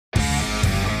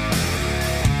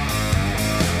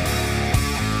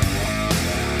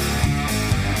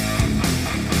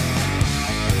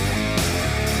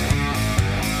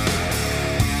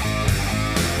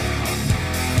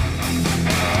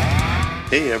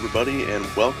Hey, everybody, and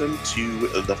welcome to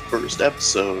the first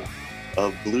episode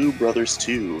of Blue Brothers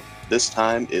 2. This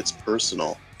time it's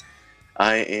personal.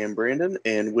 I am Brandon,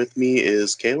 and with me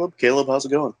is Caleb. Caleb, how's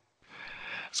it going?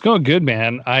 It's going good,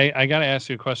 man. I got to ask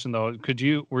you a question, though.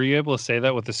 Were you able to say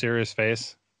that with a serious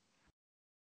face?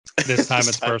 This time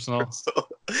it's personal.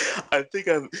 I think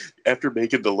after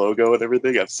making the logo and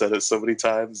everything, I've said it so many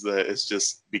times that it's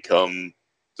just become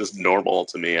just normal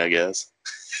to me, I guess.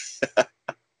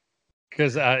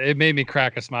 Because it made me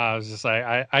crack a smile. I was just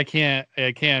like, I can't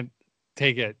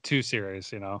take it too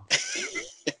serious, you know?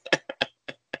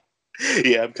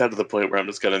 Yeah, I'm kind of the point where I'm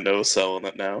just going to no-sell on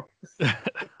it now.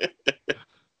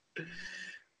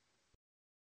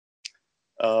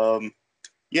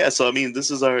 Yeah, so I mean,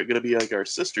 this is going to be like our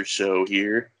sister show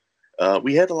here.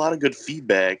 We had a lot of good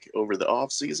feedback over the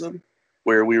off season,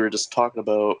 where we were just talking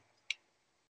about,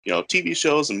 TV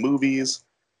shows and movies,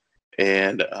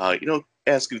 and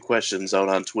asking questions out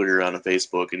on Twitter, on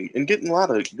Facebook, and getting a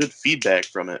lot of good feedback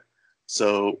from it.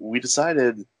 So we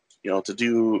decided, to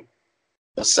do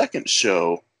a second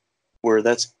show where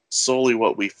that's solely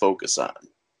what we focus on.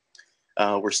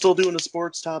 We're still doing a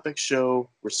sports topic show.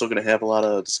 We're still going to have a lot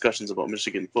of discussions about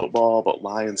Michigan football, about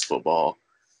Lions football.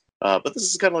 But this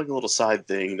is kind of like a little side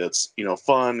thing that's,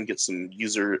 fun, get some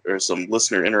user or some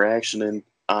listener interaction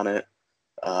on it.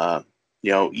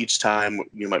 Each time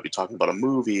we might be talking about a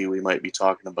movie, we might be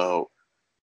talking about,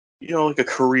 like a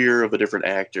career of a different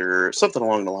actor, or something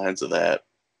along the lines of that.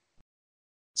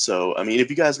 So, I mean, if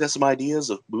you guys got some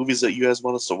ideas of movies that you guys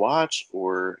want us to watch,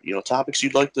 or topics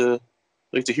you'd like to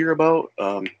hear about,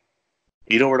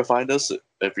 you know where to find us.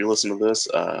 If you're listening to this,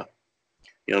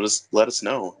 just let us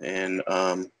know, and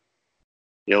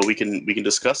we can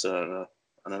discuss it on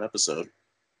an episode.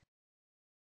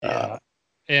 Yeah.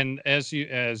 And as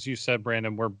you said,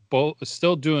 Brandon, we're both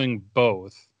still doing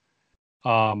both.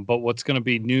 But what's going to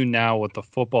be new now with the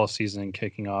football season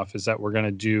kicking off is that we're going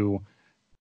to do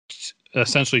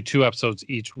essentially 2 episodes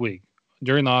each week.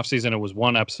 During the off season, it was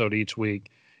 1 episode each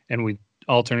week, and we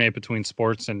alternate between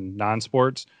sports and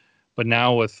non-sports. But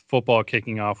now with football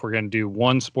kicking off, we're going to do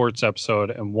 1 sports episode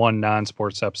and 1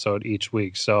 non-sports episode each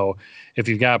week. So if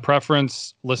you've got a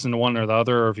preference, listen to one or the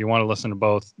other, or if you want to listen to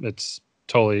both, it's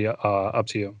totally up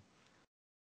to you.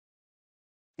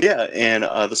 Yeah, and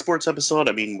the sports episode,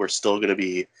 I mean, we're still going to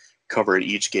be covering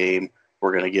each game.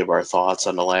 We're going to give our thoughts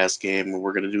on the last game, and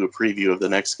we're going to do a preview of the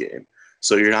next game.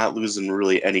 So you're not losing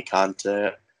really any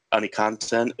content.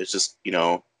 It's just,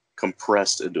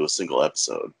 compressed into a single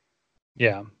episode.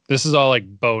 Yeah, this is all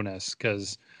like bonus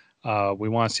because we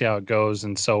want to see how it goes.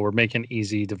 And so we're making it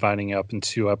easy, dividing it up into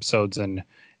 2 episodes and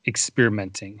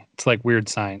experimenting. It's like weird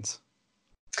science.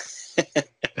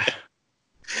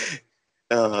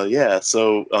 Yeah,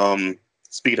 so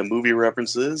speaking of movie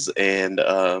references and,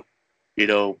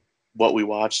 what we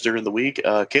watched during the week,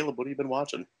 Caleb, what have you been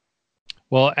watching?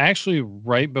 Well, actually,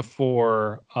 right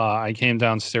before I came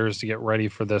downstairs to get ready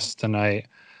for this tonight,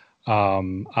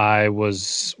 I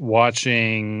was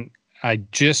watching. I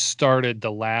just started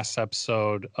the last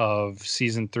episode of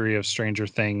season 3 of Stranger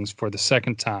Things for the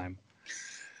second time.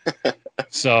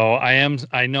 So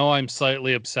I know I'm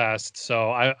slightly obsessed.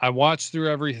 So I watched through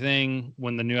everything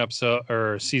when the new episode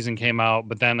or season came out,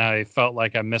 but then I felt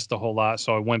like I missed a whole lot.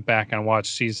 So I went back and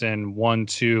watched season 1,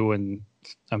 2, and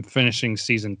I'm finishing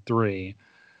season 3.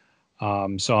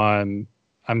 So I'm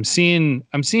seeing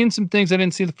some things I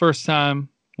didn't see the first time.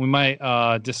 We might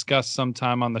discuss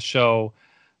sometime on the show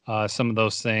some of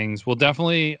those things. We'll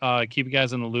definitely keep you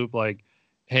guys in the loop. Like,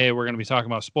 hey, we're going to be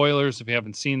talking about spoilers. If you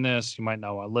haven't seen this, you might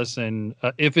not want to listen.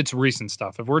 If it's recent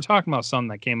stuff, if we're talking about something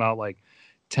that came out like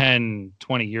 10,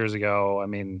 20 years ago, I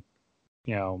mean,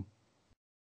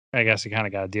 I guess you kind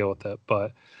of got to deal with it.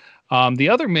 But the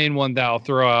other main one that I'll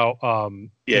throw out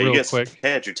real quick.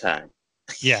 Had your time.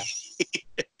 Yeah.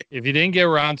 If you didn't get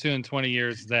around to it in 20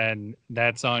 years, then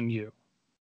that's on you.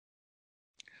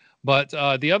 But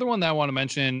the other one that I want to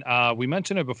mention, we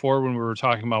mentioned it before when we were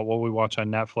talking about what we watch on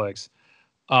Netflix.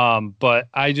 But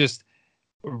I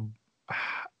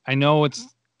know it's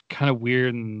kind of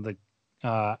weird, and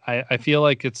I feel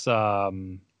like it's a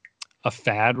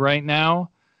fad right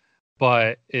now.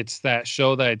 But it's that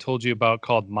show that I told you about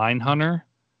called Mindhunter.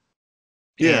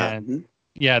 Yeah. And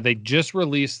yeah, they just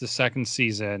released the second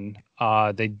season.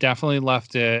 They definitely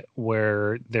left it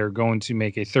where they're going to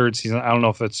make a third season. I don't know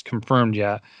if it's confirmed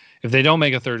yet. If they don't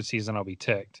make a third season, I'll be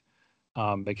ticked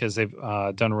because they've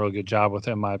done a really good job with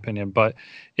it, in my opinion. But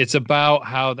it's about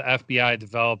how the FBI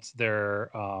developed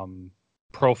their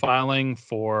profiling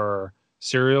for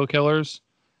serial killers.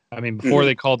 I mean, before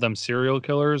they called them serial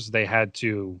killers, they had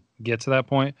to get to that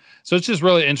point. So it's just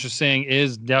really interesting.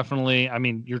 Is definitely, I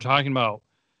mean, you're talking about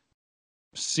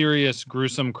serious,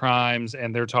 gruesome crimes,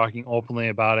 and they're talking openly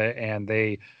about it, and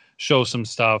they show some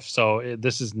stuff. So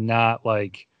this is not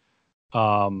like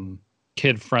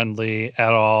kid friendly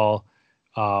at all.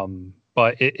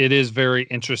 But it is very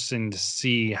interesting to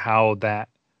see how that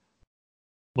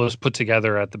was put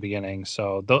together at the beginning.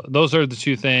 So those are the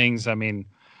two things. I mean,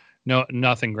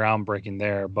 nothing groundbreaking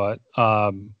there, but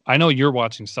I know you're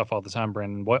watching stuff all the time,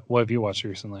 Brandon. What have you watched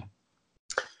recently?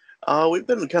 We've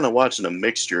been kind of watching a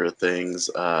mixture of things.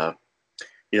 My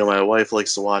wife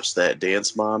likes to watch that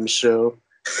Dance Moms show.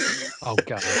 Oh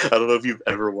God. I don't know if you've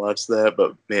ever watched that,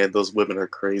 but man, those women are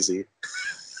crazy.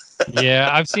 Yeah,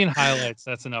 I've seen highlights.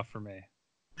 That's enough for me.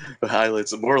 The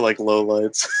highlights are more like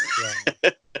lowlights.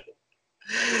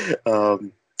 Yeah.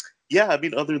 Yeah, I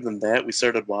mean, other than that, we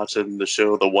started watching the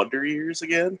show The Wonder Years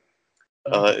again.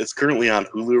 It's currently on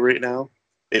Hulu right now.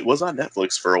 It was on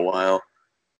Netflix for a while,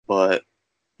 but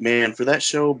man, for that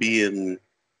show being,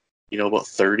 about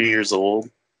 30 years old,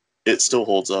 it still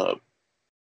holds up.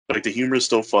 Like the humor is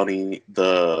still funny.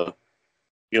 The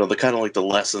kind of like the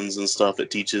lessons and stuff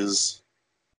it teaches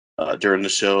during the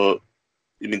show.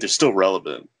 I mean, they're still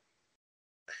relevant.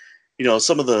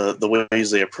 Some of the ways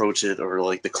they approach it, or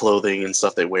like the clothing and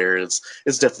stuff they wear, it's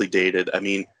definitely dated. I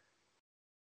mean,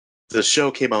 the show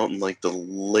came out in like the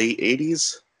late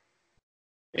 '80s,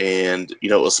 and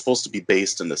it was supposed to be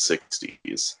based in the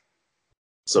 '60s.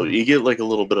 So you get like a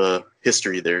little bit of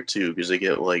history there too, because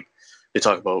they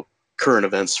talk about current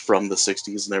events from the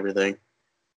 '60s and everything.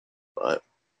 But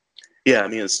yeah, I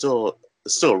mean, it's still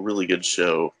a really good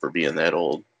show for being that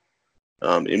old.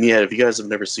 And yeah, if you guys have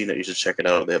never seen it, you should check it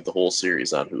out. They have the whole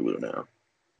series on Hulu now.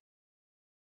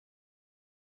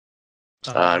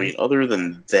 I mean, other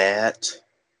than that,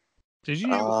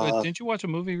 didn't you watch a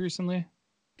movie recently?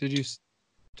 Did you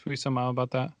tweet somehow about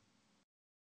that?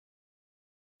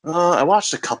 I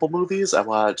watched a couple movies. I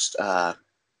watched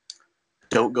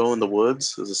Don't Go in the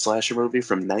Woods. It was a slasher movie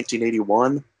from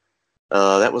 1981.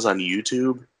 That was on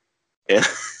YouTube. And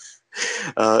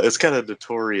it's kind of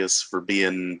notorious for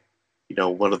being,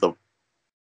 one of the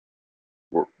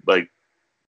like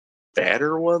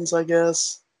badder ones, I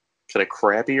guess, kind of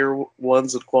crappier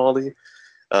ones in quality,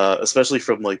 especially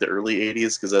from like the early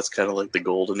 '80s, because that's kind of like the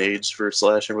golden age for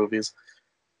slasher movies.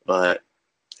 But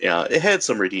yeah, it had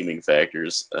some redeeming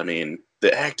factors. I mean,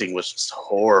 the acting was just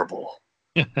horrible,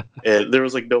 and there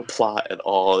was like no plot at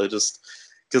all. It just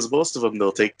because most of them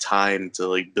they'll take time to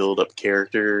like build up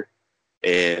character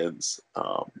and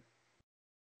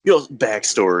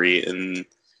backstory and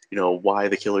why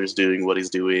the killer's doing what he's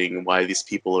doing and why these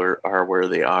people are where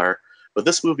they are. But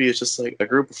this movie is just like a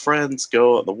group of friends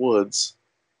go out in the woods,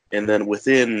 and then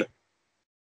within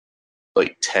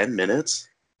like 10 minutes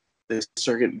they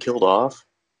start getting killed off.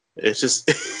 It's just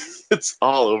it's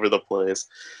all over the place.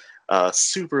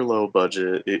 Super low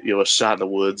budget. A shot in the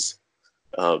woods,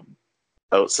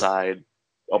 outside.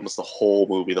 Almost the whole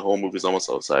movie. The whole movie's almost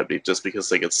outside, just because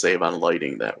they could save on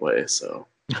lighting that way. So,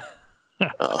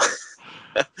 I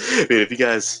mean, if you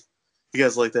guys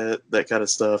like that kind of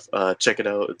stuff, check it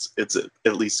out. It's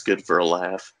at least good for a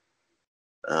laugh.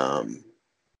 I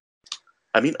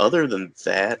mean, other than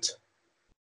that,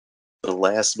 the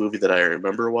last movie that I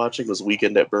remember watching was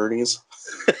Weekend at Bernie's.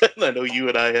 And I know you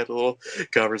and I had a little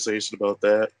conversation about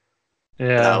that.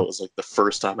 Yeah. It was like the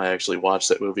first time I actually watched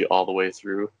that movie all the way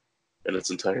through in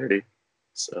its entirety.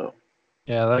 So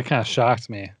yeah, that kind of shocked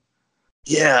me.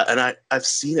 Yeah, and I've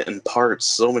seen it in parts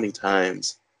so many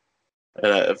times,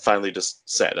 and I finally just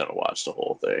sat down and watched the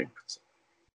whole thing.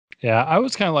 Yeah, I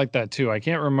was kind of like that too. I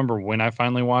can't remember when I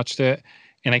finally watched it,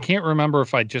 and I can't remember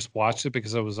if I just watched it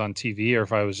because it was on TV or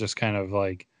if I was just kind of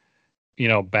like,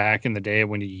 back in the day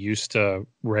when you used to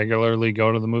regularly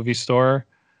go to the movie store.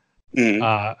 Mm-hmm.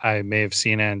 I may have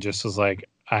seen it and just was like,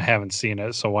 I haven't seen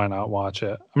it, so why not watch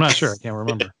it? I'm not sure. I can't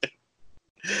remember.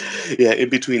 Yeah, in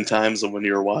between times of when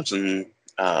you were watching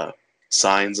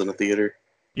Signs in the theater.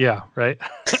 Yeah, right.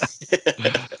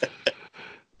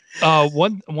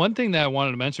 One thing that I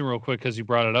wanted to mention real quick because you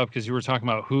brought it up because you were talking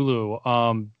about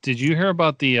Hulu. Did you hear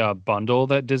about the bundle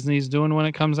that Disney's doing when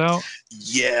it comes out?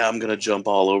 Yeah, I'm gonna jump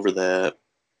all over that.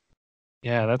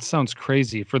 Yeah, that sounds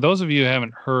crazy. For those of you who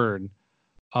haven't heard,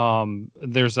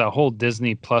 there's that whole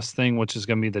Disney Plus thing, which is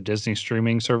going to be the Disney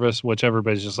streaming service, which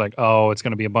everybody's just like, oh, it's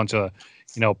going to be a bunch of,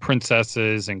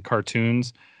 princesses and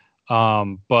cartoons.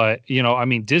 But I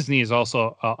mean, Disney is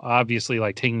also obviously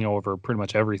like taking over pretty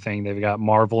much everything. They've got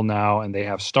Marvel now, and they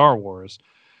have Star Wars,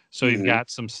 so you've got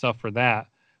some stuff for that.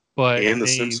 But And The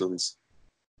Simpsons.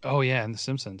 oh yeah, and The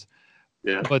Simpsons.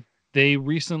 Yeah. But they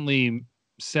recently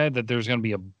said that there's going to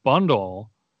be a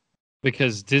bundle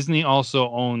because Disney also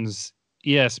owns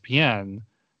ESPN.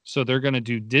 So they're going to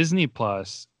do Disney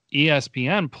Plus,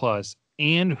 ESPN Plus,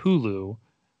 and Hulu.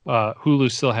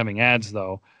 Hulu's still having ads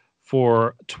though,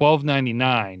 for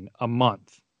 $12.99 a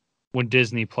month when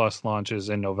Disney Plus launches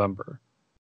in November.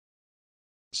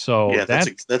 So Yeah,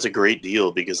 that's a great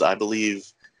deal because I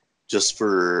believe just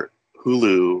for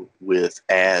Hulu with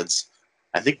ads,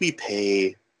 I think we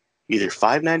pay either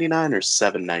 $5.99 or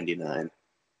 $7.99.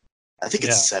 I think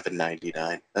it's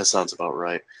 $7.99. That sounds about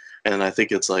right. And I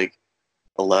think it's like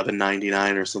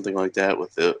 $11.99 or something like that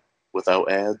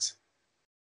without ads.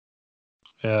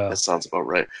 Yeah, that sounds about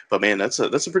right. But man, that's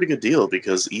a pretty good deal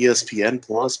because ESPN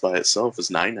Plus by itself is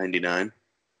 $9.99.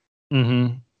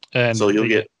 mm-hmm. And So you'll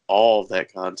get all of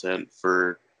that content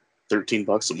for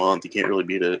 $13 a month. You can't really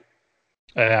beat it.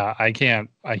 Yeah, I can't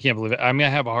believe it. I'm gonna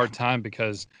have a hard time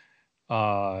because,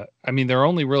 I mean, there are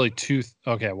only really two.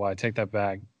 Okay, well, I take that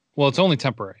back. Well, it's only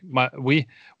temporary. We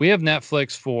have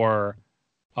Netflix for,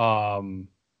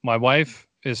 my wife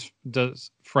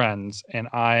does Friends and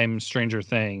I'm Stranger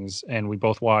Things, and we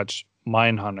both watch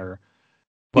Mindhunter.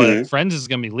 But Friends is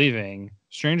gonna be leaving.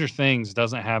 Stranger Things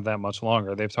doesn't have that much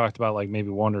longer. They've talked about like maybe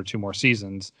one or two more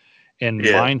seasons, and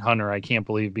Mindhunter I can't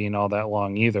believe being all that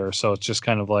long either. So it's just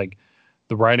kind of like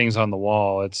the writing's on the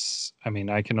wall. I mean,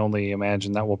 I can only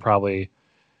imagine that we'll probably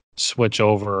switch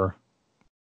over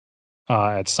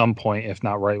at some point, if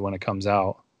not right when it comes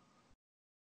out.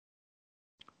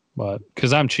 But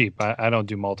because I'm cheap, I don't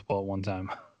do multiple at one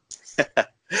time.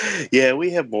 Yeah,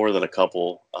 we have more than a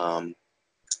couple.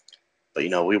 But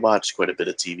we watch quite a bit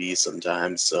of TV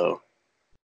sometimes, so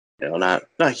not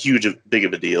huge big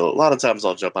of a deal. A lot of times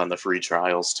I'll jump on the free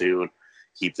trials too and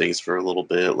keep things for a little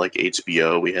bit, like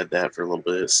HBO. We had that for a little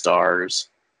bit. Stars.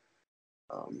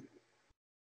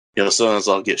 Sometimes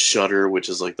I'll get Shudder, which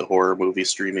is like the horror movie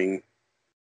streaming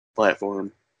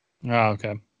platform. Oh,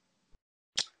 okay.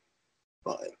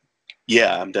 But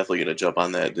yeah, I'm definitely gonna jump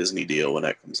on that Disney deal when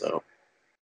that comes out.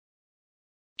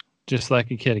 Just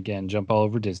like a kid again, jump all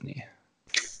over Disney.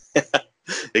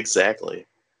 Exactly.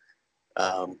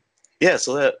 Yeah,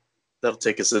 so that'll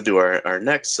take us into our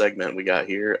next segment we got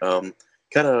here.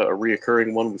 Kind of a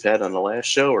reoccurring one we've had on the last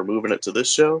show. We're moving it to this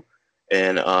show,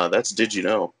 and that's Did You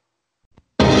Know?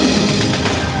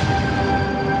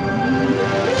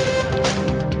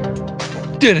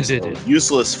 So,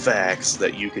 useless facts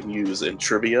that you can use in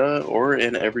trivia or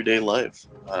in everyday life.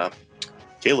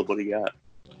 Caleb, what do you got?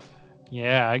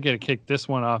 Yeah, I get to kick this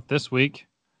one off this week.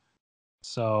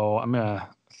 So I'm going to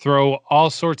throw all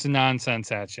sorts of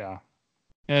nonsense at you.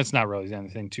 It's not really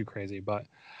anything too crazy, but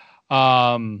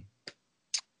the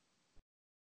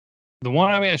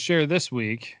one I'm going to share this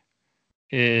week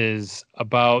is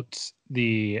about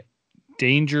the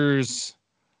dangers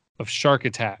of shark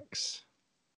attacks.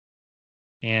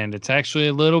 And it's actually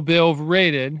a little bit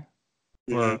overrated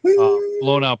or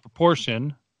blown out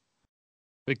proportion.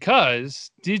 Because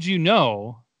did you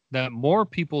know that more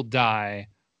people die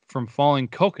from falling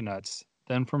coconuts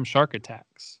than from shark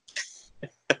attacks?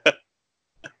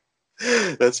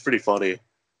 That's pretty funny.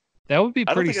 That would be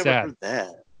pretty sad. I've ever heard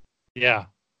that. Yeah.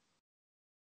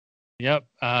 Yep.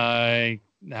 I've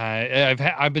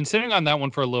been sitting on that one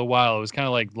for a little while. It was kind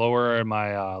of like lower in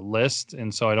my list,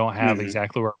 and so I don't have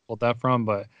exactly where I pulled that from.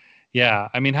 But yeah,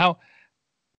 I mean, how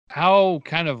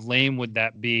kind of lame would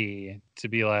that be to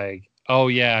be like, oh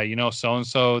yeah, so and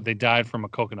so they died from a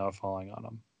coconut falling on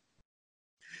them?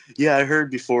 Yeah, I heard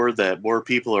before that more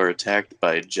people are attacked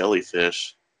by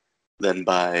jellyfish than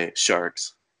by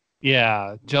sharks.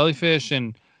 Yeah, jellyfish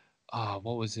and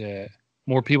what was it?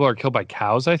 More people are killed by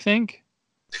cows, I think.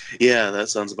 Yeah, that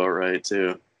sounds about right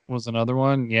too. Was another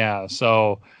one. Yeah,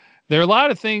 so there are a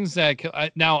lot of things that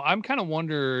now I'm kind of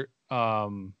wondering,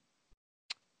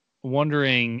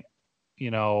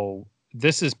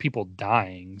 this is people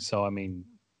dying. So I mean,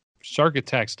 shark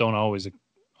attacks don't always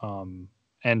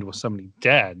end with somebody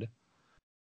dead.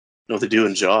 No, they do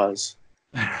in Jaws.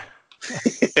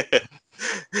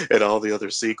 And all the other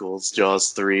sequels, Jaws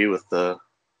 3 with the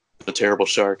terrible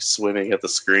sharks swimming at the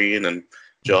screen, and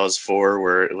Jaws 4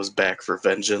 where it was back for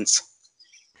vengeance.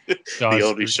 The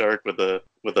only shark with a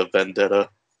vendetta.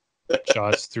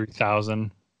 Jaws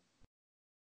 3000.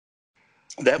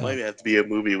 That might have to be a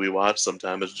movie we watch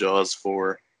sometime. Is Jaws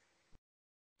 4?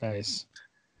 Nice.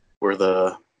 Where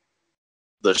the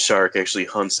shark actually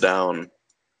hunts down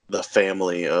the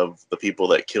family of the people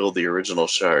that killed the original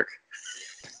shark.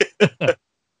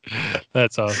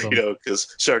 That's awesome.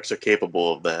 Because sharks are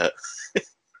capable of that.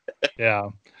 Yeah.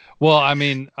 Well, I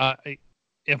mean,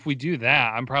 if we do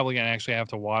that, I'm probably going to actually have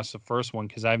to watch the first one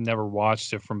because I've never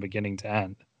watched it from beginning to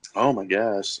end. Oh my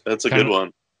gosh, that's a Kind good of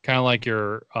one. kind of like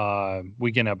your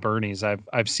Weekend at Bernie's.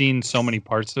 I've seen so many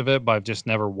parts of it, but I've just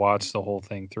never watched the whole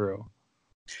thing through.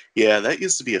 Yeah, that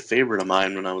used to be a favorite of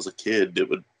mine when I was a kid. It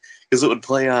would because it would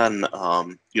play on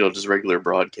just regular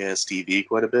broadcast TV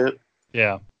quite a bit,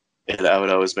 Yeah, and I would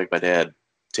always make my dad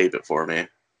tape it for me.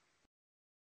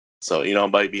 So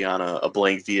it might be on a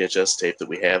blank VHS tape that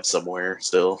we have somewhere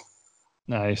still.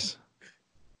 nice.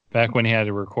 Back when he had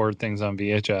to record things on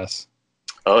VHS.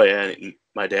 Oh yeah, and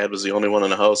my dad was the only one in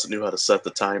the house that knew how to set the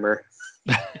timer,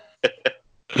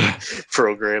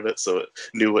 program it so it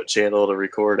knew what channel to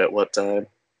record at what time.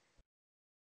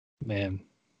 Man.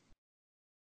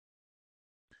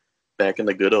 Back in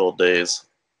the good old days.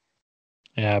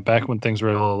 Yeah, back when things were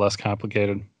a little less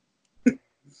complicated.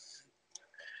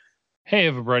 Hey,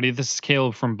 everybody, this is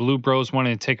Caleb from Blue Bros.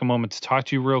 Wanting to take a moment to talk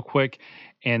to you real quick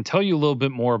and tell you a little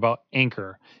bit more about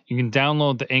Anchor. You can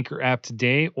download the Anchor app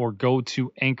today or go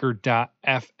to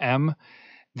anchor.fm.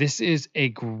 This is a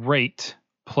great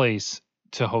place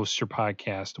to host your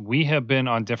podcast. We have been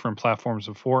on different platforms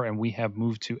before and we have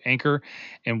moved to Anchor,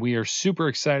 and we are super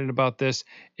excited about this.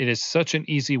 It is such an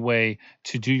easy way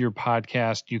to do your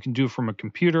podcast. You can do it from a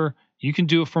computer, you can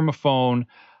do it from a phone.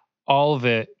 All of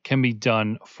it can be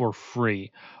done for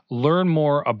free. Learn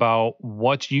more about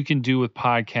what you can do with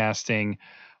podcasting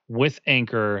with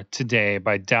Anchor today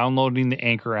by downloading the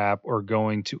Anchor app or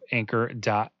going to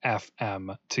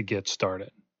anchor.fm to get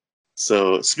started.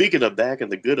 So speaking of back in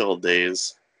the good old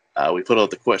days, we put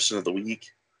out the question of the week.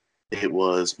 It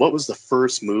was, what was the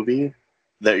first movie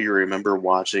that you remember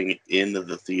watching in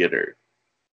the theater?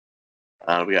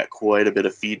 We got quite a bit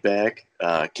of feedback.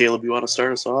 Caleb, you want to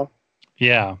start us off?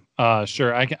 Yeah,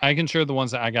 sure. I can share the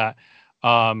ones that I got.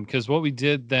 Because what we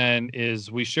did then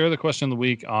is we share the question of the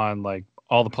week on like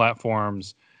all the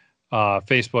platforms,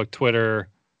 Facebook, Twitter,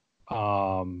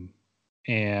 and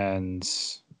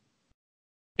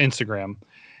Instagram.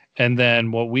 And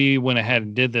then what we went ahead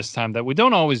and did this time that we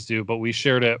don't always do, but we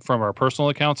shared it from our personal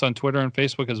accounts on Twitter and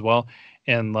Facebook as well.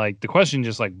 And like the question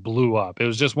just like blew up. It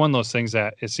was just one of those things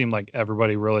that it seemed like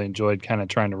everybody really enjoyed kind of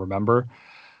trying to remember.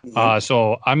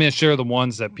 So I'm going to share the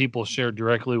ones that people shared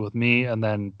directly with me. And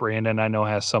then Brandon, I know,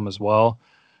 has some as well.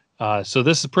 So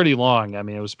this is pretty long. I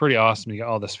mean, it was pretty awesome to get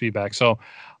all this feedback. So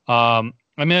I'm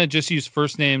going to just use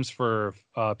first names for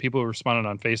people who responded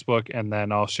on Facebook, and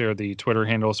then I'll share the Twitter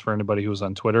handles for anybody who was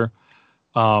on Twitter.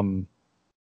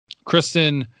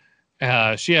 Kristen,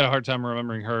 she had a hard time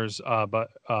remembering hers,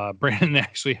 but Brandon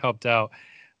actually helped out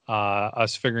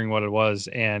us figuring what it was,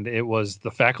 and it was The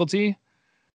Faculty.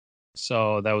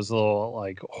 So that was a little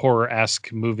like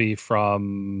horror-esque movie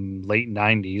from late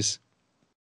 90s.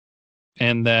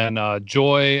 And then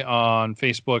Joy on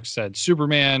Facebook said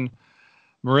Superman.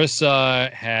 Marissa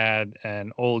had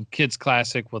an old kids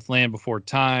classic with Land Before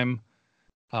Time.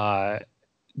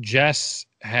 Jess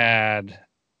had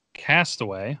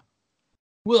Castaway.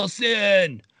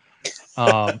 Wilson.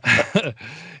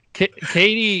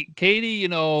 Katie,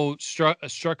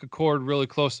 struck a chord really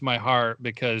close to my heart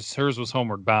because hers was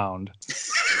Homeward Bound.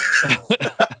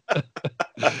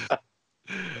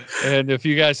 And if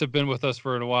you guys have been with us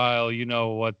for a while, you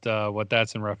know what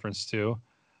that's in reference to.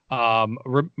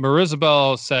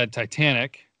 Marisabel said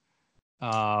Titanic,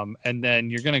 and then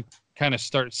you're gonna kind of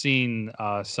start seeing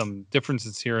some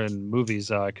differences here in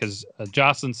movies because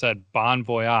Jocelyn said Bon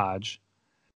Voyage.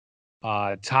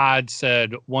 Todd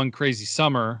said One Crazy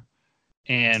Summer,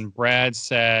 and Brad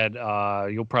said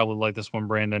you'll probably like this one,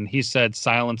 Brandon. He said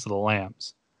Silence of the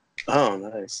Lambs. Oh,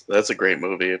 nice. That's a great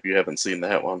movie if you haven't seen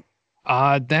that one.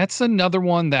 That's another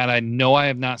one that I know I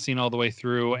have not seen all the way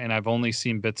through, and I've only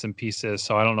seen bits and pieces,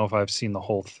 so I don't know if I've seen the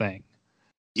whole thing.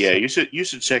 Yeah, so you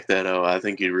should check that out. I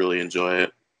think you'd really enjoy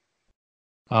it.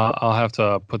 I'll have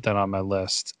to put that on my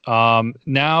list.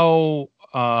 Now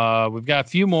we've got a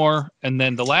few more, and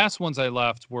then the last ones I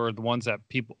left were the ones that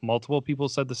multiple people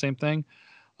said the same thing.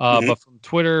 But from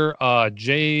Twitter,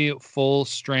 Jay Full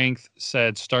Strength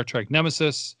said Star Trek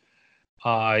Nemesis.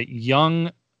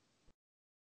 Young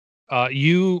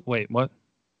what?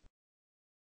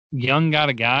 Young Got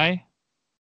a Guy?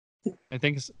 I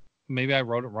think maybe I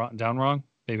wrote it down wrong.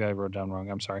 Maybe I wrote it down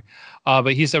wrong. I'm sorry.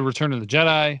 But he said Return of the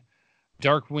Jedi.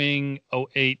 Darkwing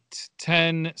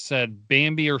 0810 said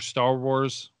Bambi or Star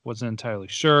Wars. Wasn't entirely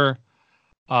sure.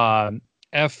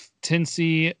 F.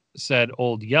 Tinsey said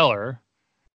Old Yeller.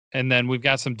 And then we've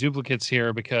got some duplicates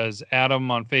here because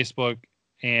Adam on Facebook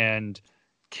and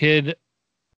Kidlich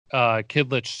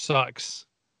Sucks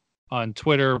on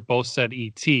Twitter both said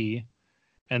E.T.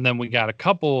 And then we got a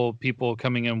couple people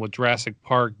coming in with Jurassic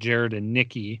Park, Jared and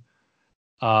Nikki.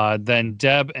 Then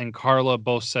Deb and Carla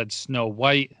both said Snow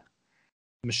White.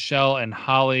 Michelle and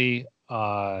Holly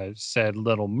said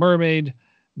Little Mermaid.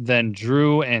 Then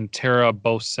Drew and Tara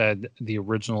both said the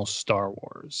original Star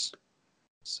Wars.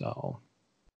 So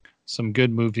some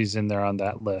good movies in there on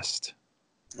that list.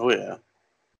 Oh, yeah.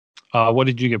 What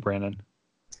did you get, Brandon?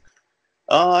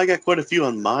 I got quite a few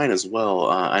on mine as well.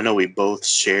 I know we both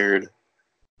shared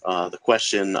the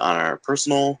question on our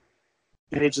personal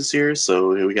pages here,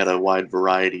 so we got a wide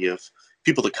variety of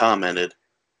people that commented.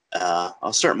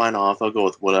 I'll start mine off. I'll go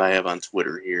with what I have on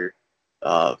Twitter here.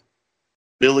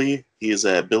 Billy, he is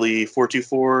at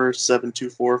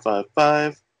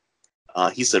Billy424-72455.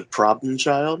 He said Problem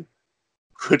Child,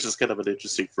 which is kind of an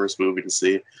interesting first movie to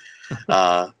see.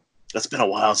 That's been a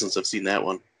while since I've seen that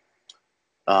one.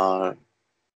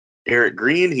 Eric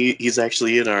Green, he's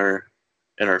actually in our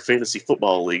fantasy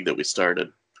football league that we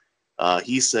started.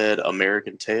 He said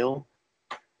American Tail.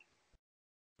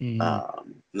 Then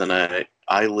I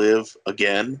Live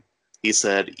Again. He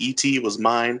said E.T. was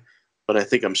mine, but I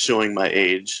think I'm showing my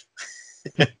age.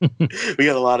 We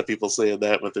got a lot of people saying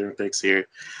that with their picks here.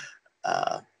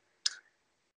 And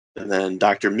then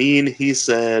Dr. Mean, he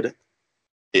said,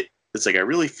 it's like, I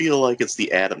really feel like it's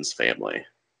the Addams Family.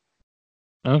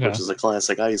 Okay. Which is a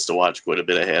classic I used to watch quite a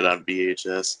bit ahead on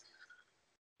VHS.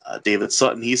 David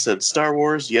Sutton, he said Star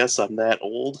Wars. Yes, I'm that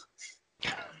old.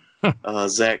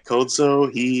 Zach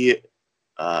Kodzo, he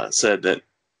said that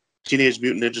Teenage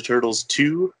Mutant Ninja Turtles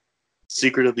 2,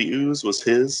 Secret of the Ooze, was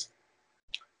his.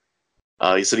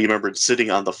 He said he remembered sitting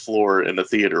on the floor in the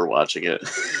theater watching it.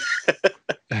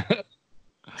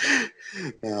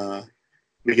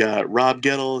 We got Rob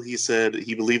Gettle. He said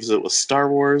he believes it was Star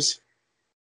Wars.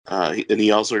 And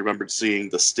he also remembered seeing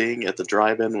The Sting at the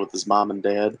drive-in with his mom and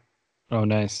dad. Oh,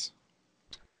 nice.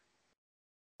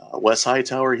 Wes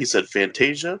Hightower, he said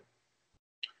Fantasia.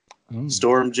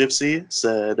 Storm Gypsy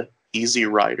said Easy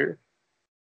Rider.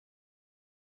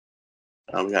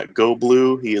 We got Go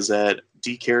Blue. He is at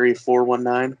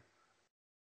DCarry419.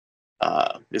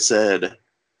 It said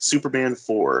Superman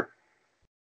 4.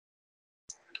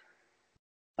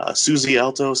 Susie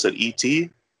Alto said E.T.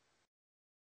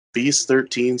 Beast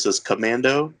 13 says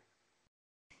Commando.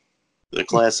 The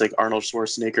classic Arnold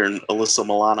Schwarzenegger and Alyssa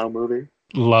Milano movie.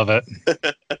 Love it.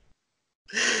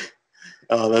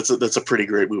 That's a pretty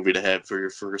great movie to have for your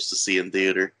first to see in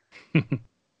theater.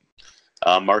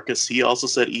 Marcus, he also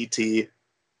said E.T.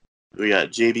 We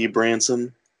got J.B.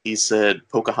 Branson. He said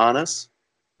Pocahontas.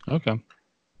 Okay.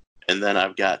 And then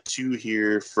I've got two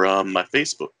here from my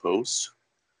Facebook post.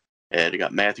 And you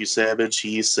got Matthew Savage.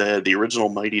 He said the original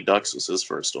Mighty Ducks was his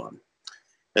first one.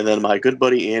 And then my good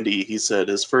buddy Andy, he said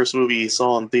his first movie he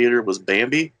saw in theater was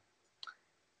Bambi.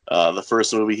 The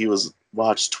first movie he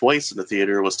watched twice in the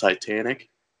theater was Titanic.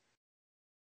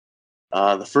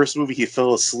 The first movie he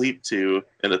fell asleep to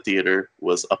in the theater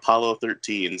was Apollo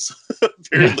 13. So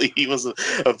apparently he was a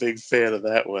big fan of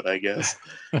that one, I guess.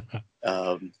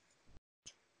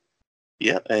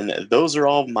 Yeah, and those are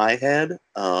all my head.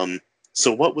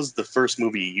 So what was the first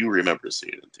movie you remember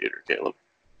seeing in theater, Caleb?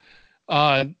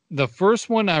 The first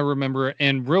one I remember,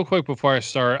 and real quick before I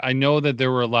start, I know that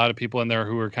there were a lot of people in there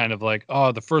who were kind of like,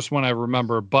 oh, the first one I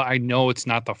remember, but I know it's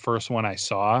not the first one I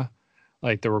saw.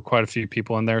 Like there were quite a few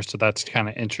people in there, so that's kind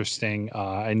of interesting.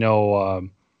 I know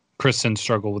Kristen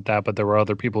struggled with that, but there were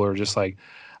other people who were just like,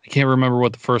 I can't remember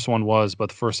what the first one was, but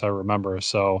the first I remember.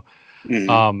 So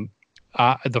the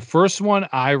first one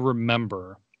I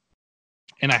remember,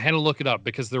 and I had to look it up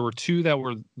because there were two that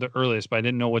were the earliest, but I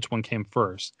didn't know which one came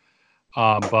first.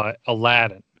 But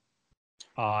Aladdin.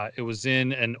 It was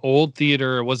in an old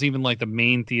theater. It wasn't even like the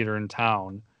main theater in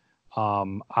town.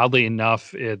 Oddly enough,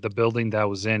 the building that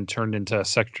was in turned into a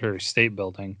Secretary of State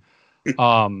building.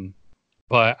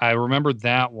 But I remember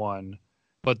that one.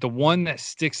 But the one that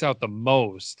sticks out the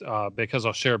most, because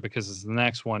I'll share it because it's the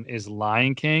next one, is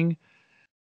Lion King.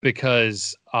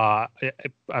 Because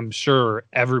I'm sure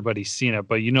everybody's seen it,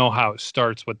 but you know how it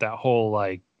starts with that whole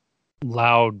like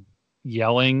loud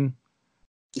yelling.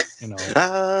 You know,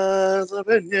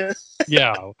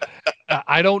 yeah.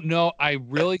 I don't know. I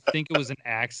really think it was an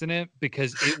accident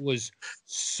because it was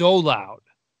so loud,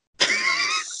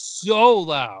 so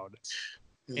loud,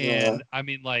 and I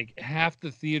mean, like half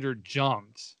the theater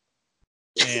jumped,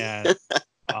 and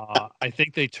I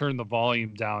think they turned the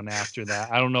volume down after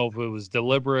that. I don't know if it was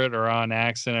deliberate or on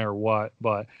accident or what,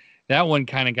 but that one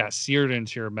kind of got seared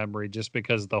into your memory just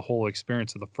because of the whole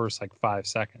experience of the first like 5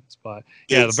 seconds. But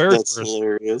yeah, the very that's first.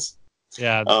 Hilarious.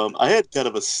 Yeah. I had kind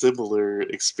of a similar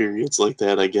experience like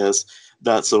that, I guess.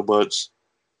 Not so much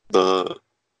the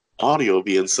audio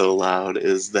being so loud,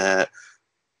 is that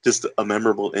just a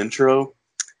memorable intro.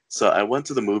 So I went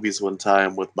to the movies one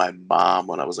time with my mom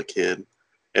when I was a kid.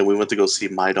 and we went to go see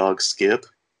My Dog Skip.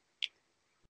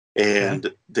 And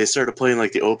they started playing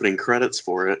like the opening credits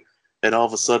for it, and all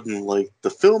of a sudden, like the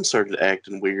film started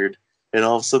acting weird, and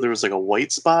all of a sudden there was like a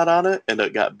white spot on it, and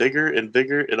it got bigger and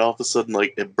bigger, and all of a sudden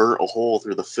like it burnt a hole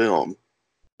through the film.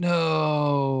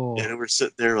 No. And we're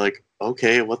sitting there like,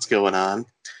 okay, what's going on?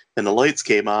 And the lights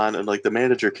came on, and like the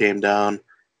manager came down,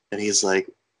 and he's like,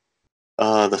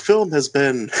 the film has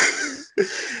been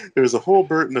there was a hole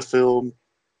burnt in the film.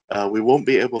 We won't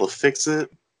be able to fix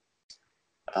it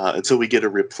until we get a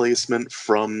replacement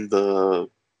from the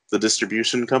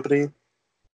distribution company.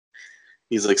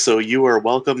 He's like, so you are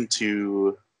welcome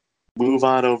to move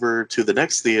on over to the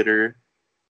next theater,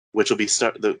 which will be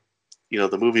the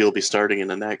movie will be starting in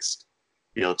the next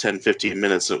 10-15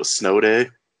 minutes. It was snow day.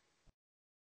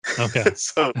 Okay.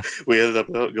 So we ended up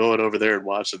going over there and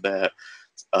watching that.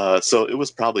 So it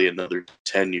was probably another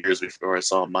 10 years before I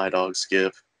saw My Dog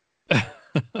Skip,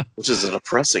 which is a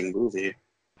depressing movie.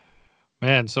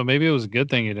 Man, so maybe it was a good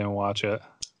thing you didn't watch it.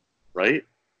 Right?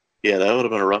 Yeah, that would have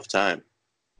been a rough time.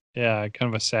 Yeah, kind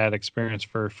of a sad experience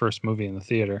for first movie in the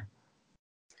theater.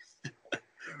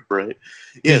 Right.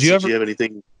 Yeah, did you ever... do you have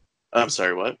anything? I'm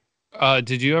sorry, what?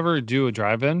 Did you ever do a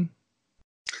drive-in?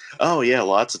 Oh, yeah,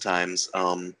 lots of times.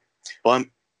 Well,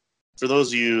 for those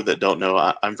of you that don't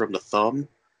know, I'm from the Thumb,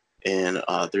 and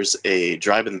there's a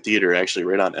drive-in theater actually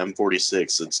right on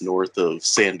M46. It's north of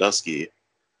Sandusky.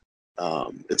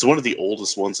 It's one of the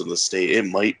oldest ones in the state. It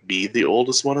might be the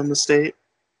oldest one in the state.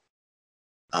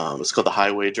 It's called the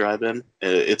Highway Drive-In.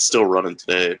 It's still running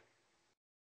today.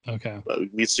 Okay. But we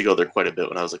used to go there quite a bit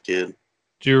when I was a kid.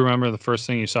 Do you remember the first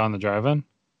thing you saw in the drive-in?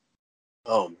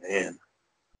 Oh, man.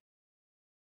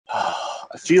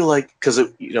 I feel like, because,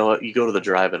 you go to the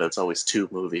drive-in, it's always two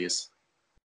movies.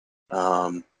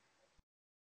 Trying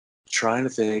to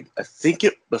think. I think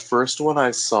the first one I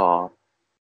saw,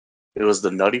 it was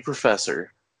The Nutty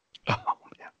Professor. Oh,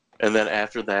 yeah. And then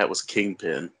after that was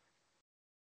Kingpin.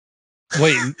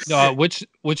 Wait,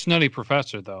 which Nutty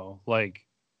Professor though? Like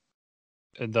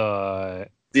the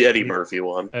Eddie Murphy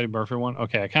one. Eddie Murphy one?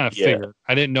 Okay, I kind of figured.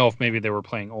 I didn't know if maybe they were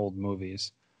playing old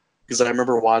movies. Because I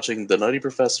remember watching The Nutty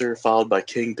Professor followed by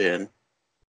Kingpin,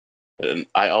 and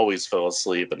I always fell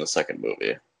asleep in the second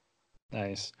movie.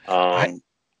 Nice. And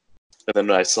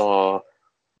then I saw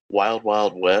Wild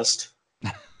Wild West,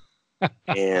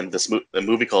 and a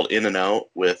movie called In and Out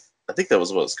with, I think that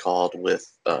was what it's called, with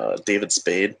David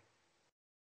Spade.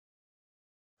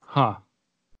 Huh.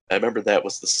 I remember that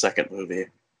was the second movie.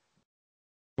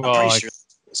 Well, I'm pretty sure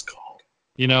that's what it was called.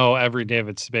 Every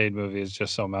David Spade movie is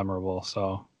just so memorable,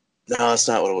 so. No, that's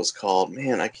not what it was called.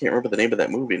 Man, I can't remember the name of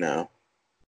that movie now.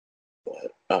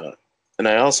 But, and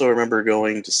I also remember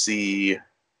going to see,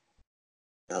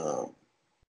 man,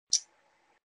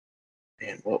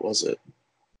 what was it?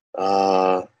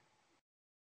 It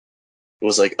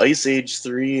was like Ice Age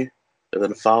 3, and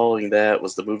then following that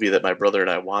was the movie that my brother and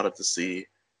I wanted to see,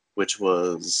 which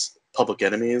was Public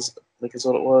Enemies, I think is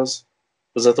what it was.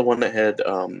 Was that the one that had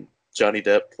Johnny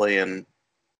Depp playing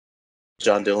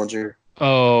John Dillinger?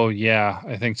 Oh, yeah.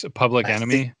 I think so. Public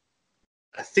Enemy?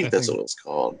 I think that's what it was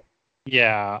called.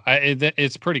 Yeah,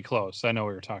 it's pretty close. I know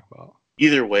what you're talking about.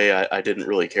 Either way, I didn't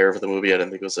really care for the movie. I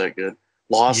didn't think it was that good.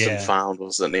 Lost and Found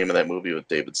was the name of that movie with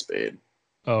David Spade.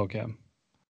 Oh, okay.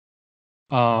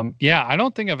 Yeah, I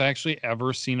don't think I've actually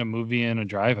ever seen a movie in a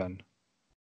drive-in.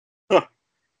 Huh.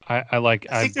 I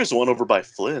think there's one over by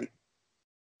Flint.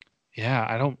 Yeah,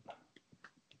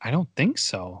 I don't think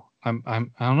so. I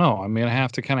don't know. I'm gonna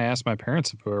have to kind of ask my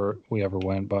parents if we ever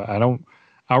went, but I don't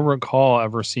recall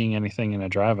ever seeing anything in a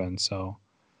drive-in. So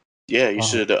yeah, you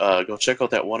should go check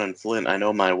out that one in Flint. I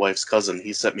know my wife's cousin.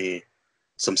 He sent me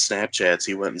some Snapchats.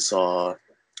 He went and saw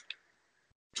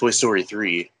Toy Story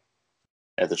 3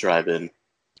 at the drive-in.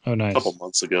 Oh, nice. A couple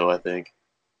months ago, I think.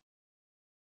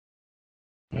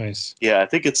 Nice. Yeah, I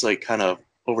think it's like kind of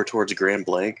over towards Grand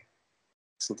Blanc,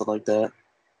 something like that.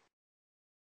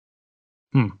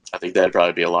 I think that'd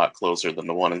probably be a lot closer than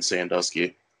the one in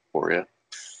Sandusky for you.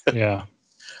 Yeah.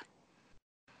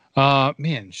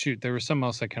 Man, shoot, there was something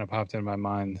else that kind of popped in my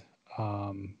mind.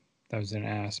 That was an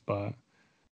ass, but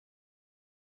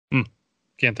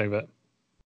can't think of it.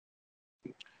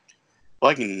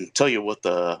 Well, I can tell you what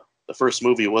the first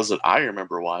movie was that I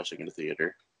remember watching in the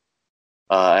theater.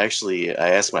 Actually,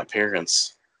 I asked my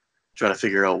parents, trying to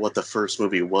figure out what the first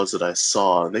movie was that I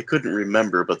saw, and they couldn't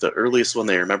remember, but the earliest one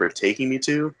they remember taking me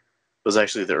to was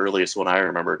actually the earliest one I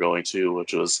remember going to,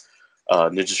 which was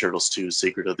Ninja Turtles 2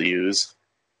 Secret of the Ooze.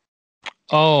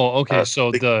 Oh, okay.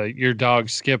 So your dog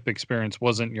Skip experience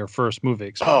wasn't your first movie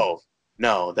experience. Oh,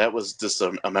 no, that was just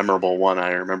a memorable one.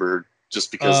 I remember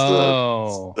just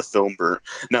because the film burnt.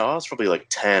 No, I was probably like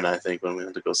 10, I think, when we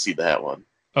went to go see that one.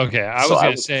 Okay, I So was I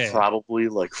gonna was say probably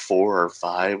like 4 or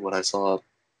 5 when I saw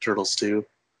Turtles 2.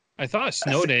 I thought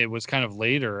Snow Day was kind of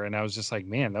later, and I was just like,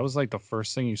 man, that was like the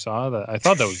first thing you saw. That I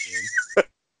thought that was weird.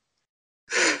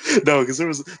 No, because there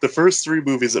was the first 3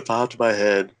 movies that popped in my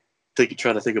head.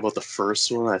 Trying to think about the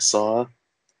first one I saw.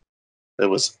 It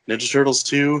was Ninja Turtles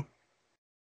 2,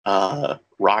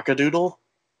 Rockadoodle,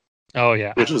 Oh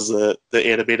yeah, which was the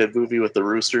animated movie with the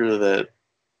rooster that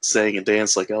sang and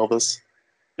danced like Elvis.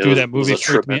 dude, that movie was a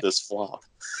freaked me. tremendous flop.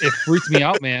 It freaked me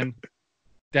out, man.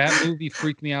 That movie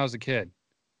freaked me out as a kid.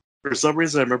 For some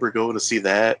reason, I remember going to see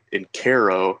that in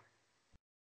Caro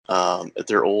at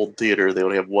their old theater. They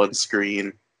only have one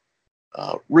screen.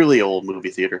 Really old movie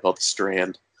theater called the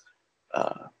Strand.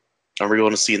 I remember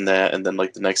going to see that, and then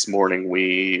like the next morning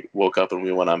we woke up and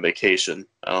we went on vacation.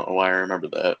 I don't know why I remember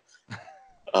that.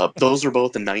 Those were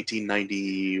both in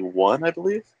 1991, I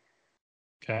believe.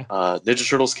 Okay. Ninja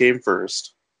Turtles came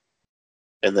first,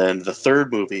 and then the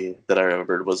third movie that I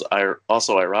remembered was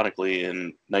also ironically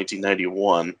in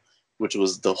 1991, which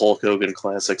was the Hulk Hogan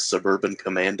classic Suburban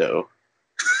Commando.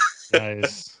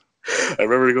 Nice. I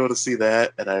remember going to see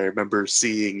that, and I remember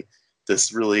seeing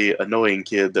this really annoying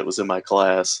kid that was in my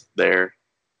class there,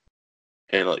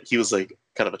 and like he was like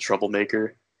kind of a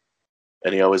troublemaker,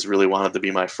 and he always really wanted to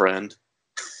be my friend.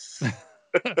 And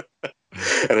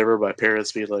I remember my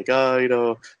parents being like,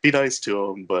 be nice to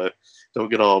him, but don't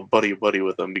get all buddy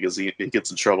with him because he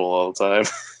gets in trouble all the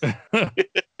time.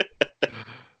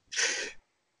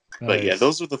 But yeah,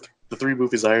 those were the 3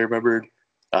 movies I remembered.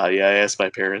 I asked my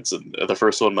parents, and the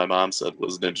first one my mom said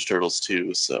was Ninja Turtles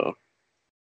 2. So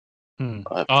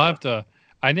I'll have to.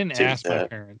 I didn't ask my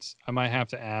parents. I might have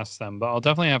to ask them, but I'll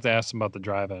definitely have to ask them about the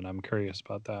drive-in. I'm curious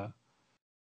about that.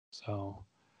 So,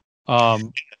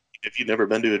 if you've never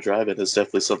been to a drive-in, it's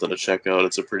definitely something to check out.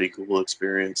 It's a pretty cool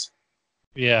experience.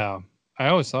 Yeah, I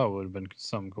always thought it would have been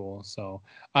something cool. So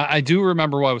I do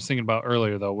remember what I was thinking about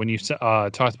earlier, though, when you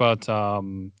talked about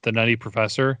the Nutty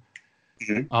Professor.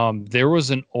 Mm-hmm. There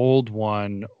was an old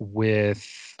one with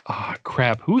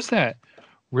crap. Who's that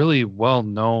really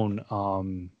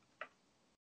well-known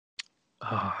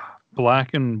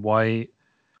black and white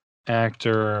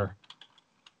actor?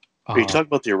 Are you talking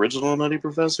about the original Nutty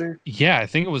Professor? Yeah, I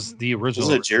think it was the original.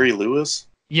 Wasn't it Jerry Lewis?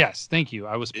 Yes, thank you.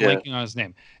 I was blanking on his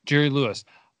name. Jerry Lewis.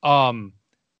 That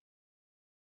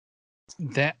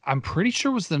I'm pretty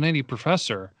sure was the Nutty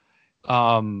Professor.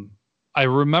 I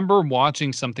remember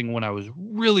watching something when I was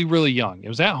really, really young. It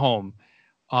was at home,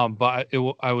 but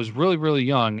I was really, really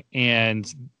young,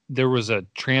 and there was a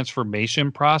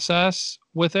transformation process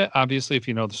with it. Obviously, if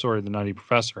you know the story of the Nutty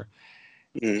Professor,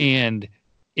 and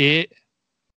it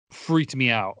freaked me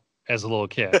out as a little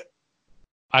kid.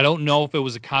 I don't know if it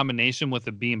was a combination with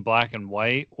it being black and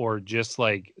white or just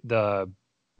like the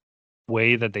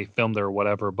way that they filmed it or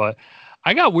whatever, but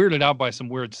I got weirded out by some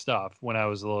weird stuff when I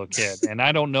was a little kid, and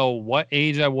I don't know what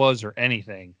age I was or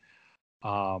anything.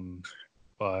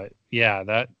 But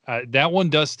yeah, that one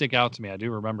does stick out to me. I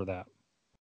do remember that.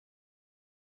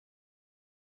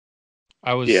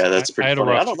 That's pretty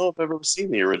funny. I don't know if I've ever seen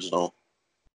the original.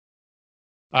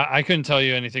 I couldn't tell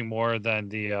you anything more than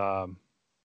the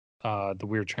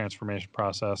weird transformation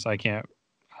process. I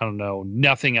don't know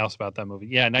nothing else about that movie.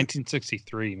 Yeah,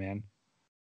 1963, man.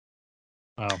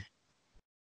 Wow.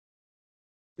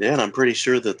 Yeah, and I'm pretty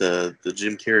sure that the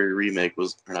Jim Carrey remake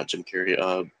was, or not Jim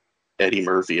Carrey, Eddie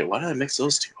Murphy. Why did I mix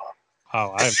those two up?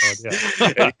 Oh, I have no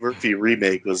idea. Eddie Murphy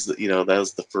remake was, that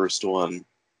was the first one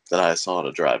that I saw at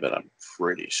a drive-in. I'm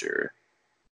pretty sure.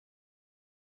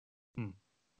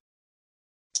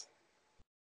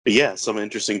 But yeah, some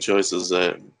interesting choices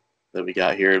that we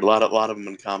got here. A lot of them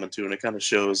in common too, and it kind of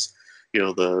shows,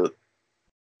 the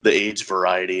age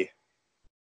variety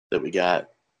that we got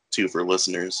too for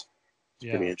listeners. It's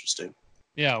pretty interesting.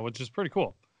 Yeah, which is pretty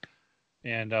cool.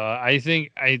 And I think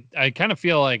I kind of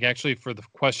feel like actually for the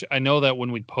question, I know that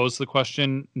when we posed the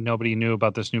question, nobody knew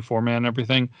about this new format and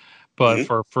everything, but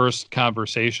for first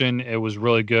conversation, it was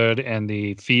really good, and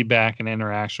the feedback and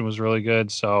interaction was really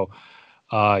good. So.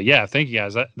 Yeah, thank you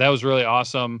guys. That was really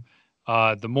awesome.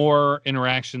 The more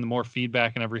interaction, the more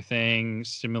feedback and everything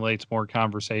stimulates more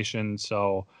conversation.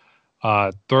 So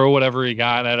throw whatever you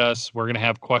got at us. We're going to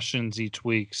have questions each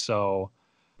week. So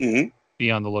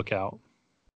be on the lookout.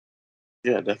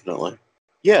 Yeah, definitely.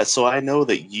 Yeah, so I know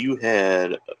that you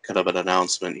had kind of an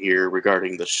announcement here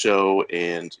regarding the show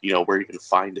and, where you can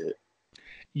find it.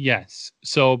 Yes.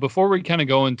 So before we kind of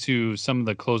go into some of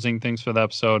the closing things for the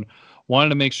episode, wanted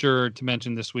to make sure to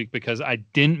mention this week because I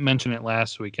didn't mention it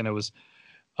last week, and it was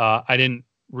I didn't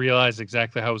realize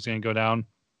exactly how it was going to go down.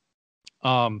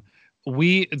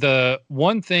 The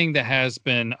one thing that has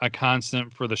been a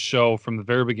constant for the show from the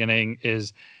very beginning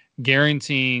is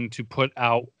guaranteeing to put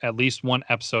out at least one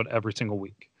episode every single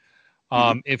week.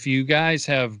 If you guys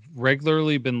have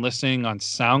regularly been listening on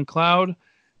SoundCloud,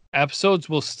 episodes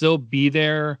will still be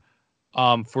there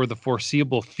for the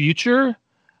foreseeable future.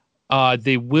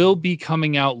 They will be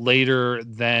coming out later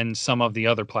than some of the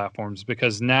other platforms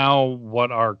because now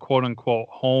what our quote unquote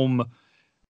home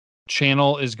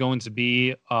channel is going to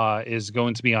be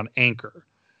on Anchor.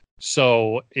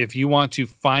 So if you want to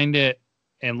find it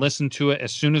and listen to it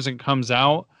as soon as it comes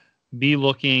out, be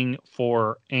looking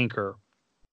for Anchor,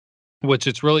 which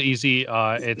it's really easy.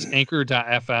 It's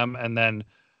anchor.fm and then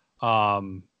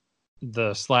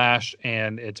the slash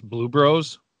and it's Blue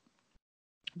Bros.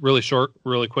 Really short,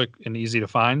 really quick, and easy to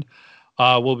find.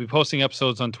 We'll be posting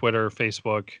episodes on Twitter,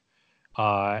 Facebook,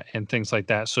 and things like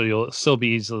that, so you'll still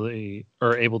be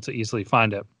able to easily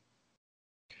find it.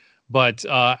 But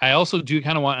I also do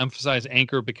kind of want to emphasize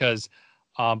Anchor because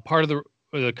part of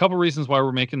the couple reasons why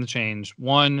we're making the change.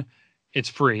 One, it's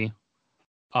free,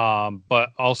 but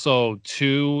also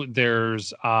two,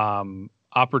 there's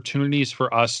opportunities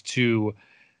for us to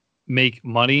make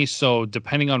money. So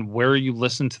depending on where you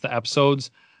listen to the episodes,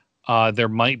 there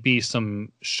might be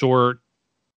some short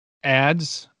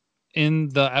ads in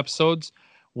the episodes,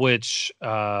 which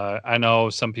I know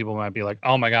some people might be like,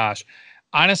 oh my gosh.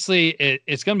 Honestly,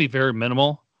 it's going to be very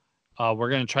minimal. We're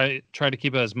going to try to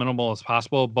keep it as minimal as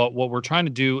possible. But what we're trying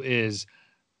to do is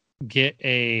get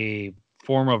a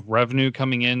form of revenue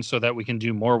coming in so that we can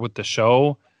do more with the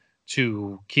show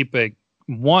to keep it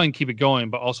going,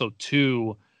 but also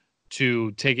two,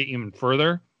 to take it even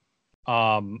further.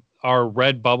 Our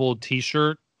Redbubble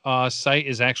t-shirt site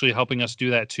is actually helping us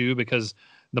do that too, because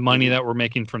the money that we're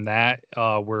making from that,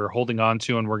 we're holding on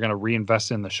to and we're going to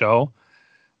reinvest in the show.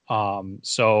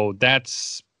 So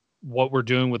that's what we're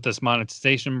doing with this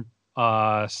monetization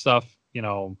stuff. You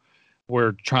know,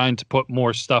 we're trying to put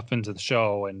more stuff into the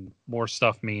show, and more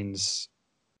stuff means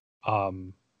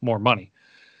more money.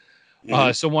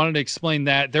 So wanted to explain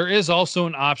that. There is also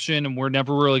an option, and we're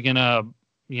never really going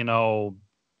to,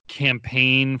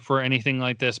 campaign for anything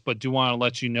like this, but do want to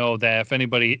let you know that if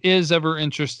anybody is ever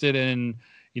interested in,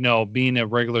 being a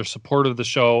regular supporter of the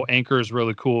show, Anchor is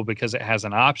really cool because it has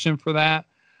an option for that.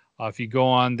 If you go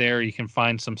on there, you can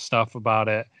find some stuff about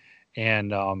it,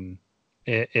 and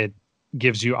it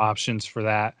gives you options for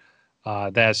that.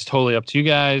 That's totally up to you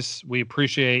guys. We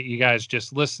appreciate you guys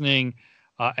just listening.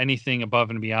 Anything above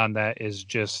and beyond that is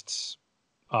just,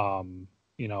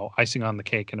 icing on the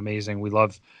cake and amazing. We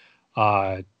love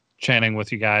chatting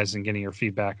with you guys and getting your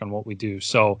feedback on what we do.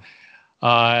 So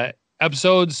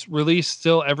episodes released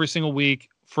still every single week.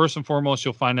 First and foremost,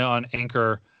 you'll find it on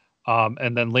Anchor.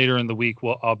 And then later in the week,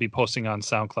 I'll be posting on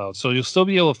SoundCloud. So you'll still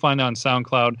be able to find it on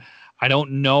SoundCloud. I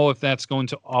don't know if that's going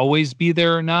to always be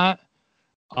there or not.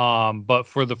 But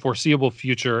for the foreseeable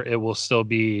future, it will still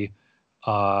be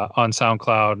on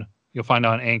SoundCloud. You'll find it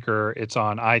on Anchor. It's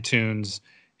on iTunes.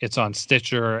 It's on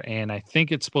Stitcher. And I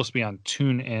think it's supposed to be on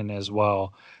TuneIn as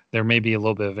well. There may be a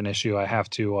little bit of an issue I have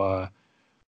to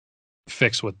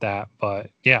fix with that.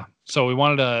 But yeah, so we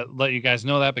wanted to let you guys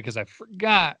know that because I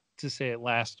forgot to say it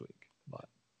last week. But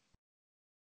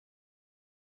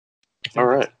all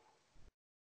right.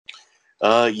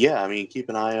 Yeah, I mean, keep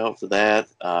an eye out for that.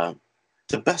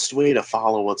 The best way to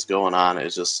follow what's going on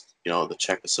is just, to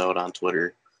check us out on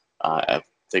Twitter. I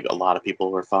think a lot of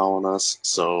people are following us,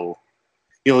 so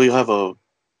you'll have a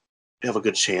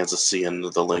good chance of seeing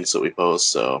the links that we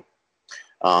post. So,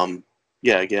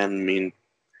 yeah, again, I mean,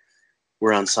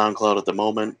 we're on SoundCloud at the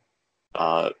moment.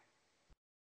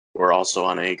 We're also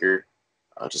on Anchor.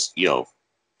 You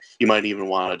might even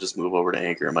want to just move over to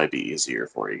Anchor. It might be easier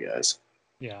for you guys.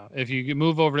 Yeah, if you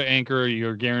move over to Anchor,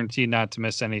 you're guaranteed not to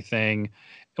miss anything.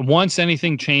 Once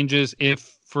anything changes,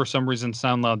 if for some reason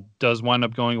SoundCloud does wind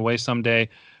up going away someday,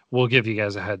 we'll give you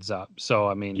guys a heads up. So,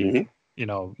 I mean,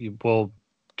 we'll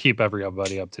keep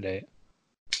everybody up to date.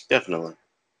 Definitely.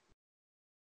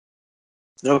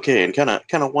 Okay, and kind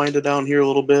of wind it down here a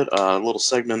little bit. A little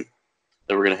segment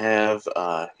that we're going to have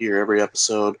here every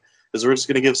episode is we're just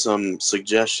going to give some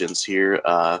suggestions here.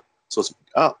 So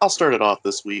I'll start it off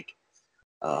this week.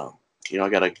 I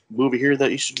got a movie here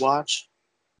that you should watch,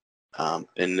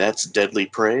 and that's Deadly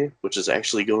Prey, which is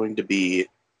actually going to be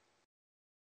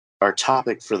our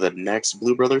topic for the next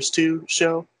Blue Brothers 2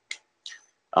 show.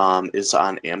 It's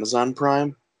on Amazon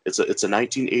Prime. It's a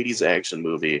 1980s action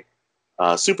movie,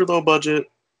 super low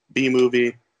budget B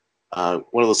movie. One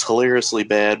of those hilariously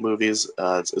bad movies.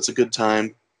 It's a good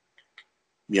time.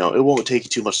 it won't take you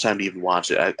too much time to even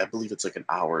watch it. I believe it's like an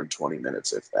hour and 20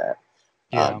 minutes, if that.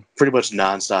 Yeah. Pretty much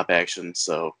nonstop action,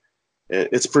 so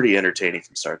it's pretty entertaining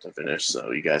from start to finish.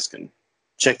 So you guys can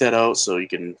check that out so you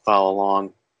can follow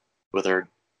along with our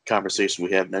conversation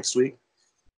we have next week.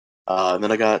 And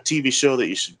then I got a TV show that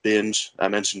you should binge. I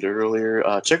mentioned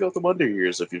earlier. Check out The Wonder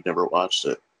Years if you've never watched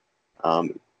it.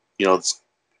 It's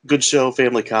a good show,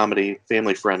 family comedy,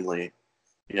 family friendly.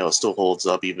 It still holds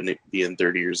up even it being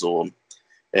 30 years old.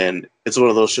 And it's one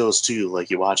of those shows too, like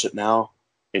you watch it now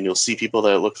and you'll see people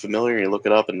that look familiar and you look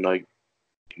it up and like,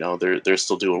 they're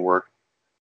still doing work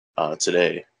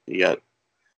today. You got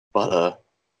a lot of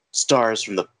stars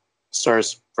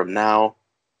from now.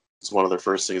 It's one of their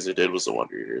first things they did was The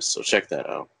Wonder Years, so check that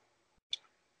out.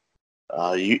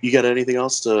 You got anything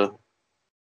else to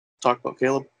talk about,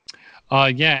 Caleb?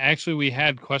 Yeah, actually, we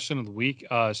had question of the week.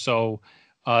 So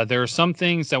there are some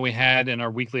things that we had in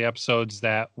our weekly episodes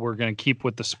that we're going to keep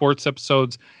with the sports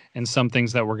episodes, and some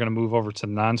things that we're going to move over to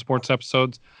the non-sports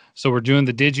episodes. So we're doing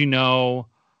the Did You Know?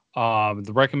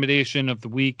 The recommendation of the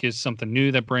week is something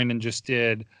new that Brandon just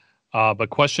did. But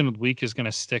question of the week is going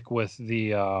to stick with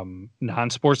the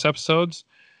non-sports episodes.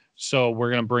 So we're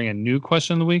going to bring a new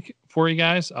question of the week for you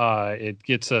guys. It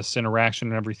gets us interaction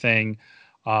and everything.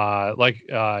 Like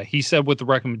he said with the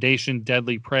recommendation,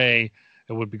 Deadly Prey,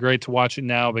 it would be great to watch it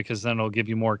now because then it'll give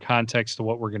you more context to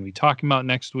what we're going to be talking about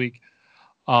next week.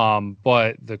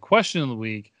 But the question of the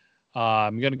week,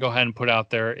 I'm going to go ahead and put out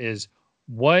there is,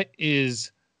 what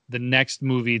is the next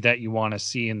movie that you want to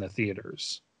see in the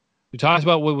theaters? We talked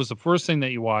about what was the first thing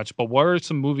that you watched, but what are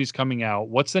some movies coming out?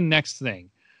 What's the next thing?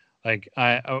 Like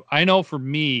I know for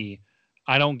me,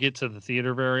 I don't get to the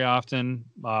theater very often,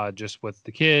 just with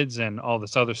the kids and all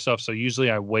this other stuff. So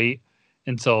usually I wait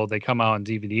until they come out on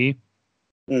DVD.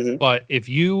 Mm-hmm. But if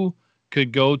you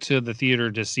could go to the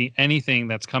theater to see anything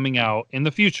that's coming out in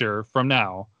the future from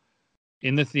now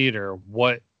in the theater,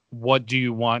 what do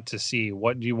you want to see?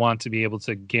 What do you want to be able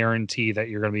to guarantee that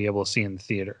you're going to be able to see in the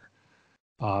theater?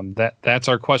 That's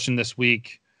our question this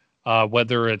week.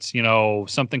 Whether it's,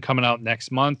 something coming out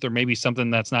next month or maybe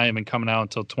something that's not even coming out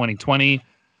until 2020.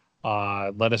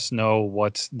 Let us know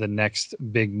what the next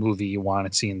big movie you want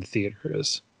to see in the theater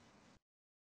is.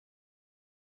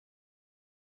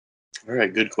 All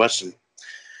right, good question.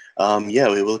 We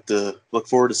look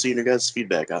forward to seeing your guys'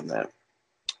 feedback on that.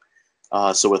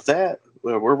 So with that,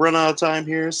 we're running out of time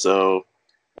here. So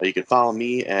you can follow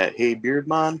me at Hey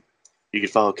Beardmon. You can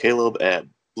follow Caleb at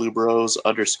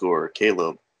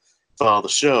BlueBros_Caleb. Follow the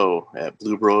show at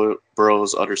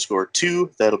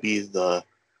BlueBros_2. That'll be the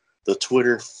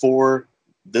Twitter for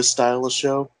this style of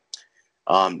show.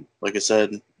 Like I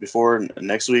said before,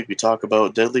 next week we talk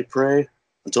about Deadly Prey.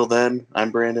 Until then, I'm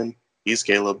Brandon. He's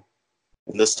Caleb.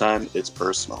 And this time, it's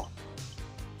personal.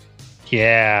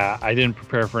 Yeah, I didn't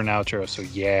prepare for an outro, so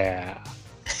yeah.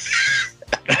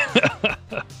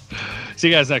 See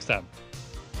you guys next time.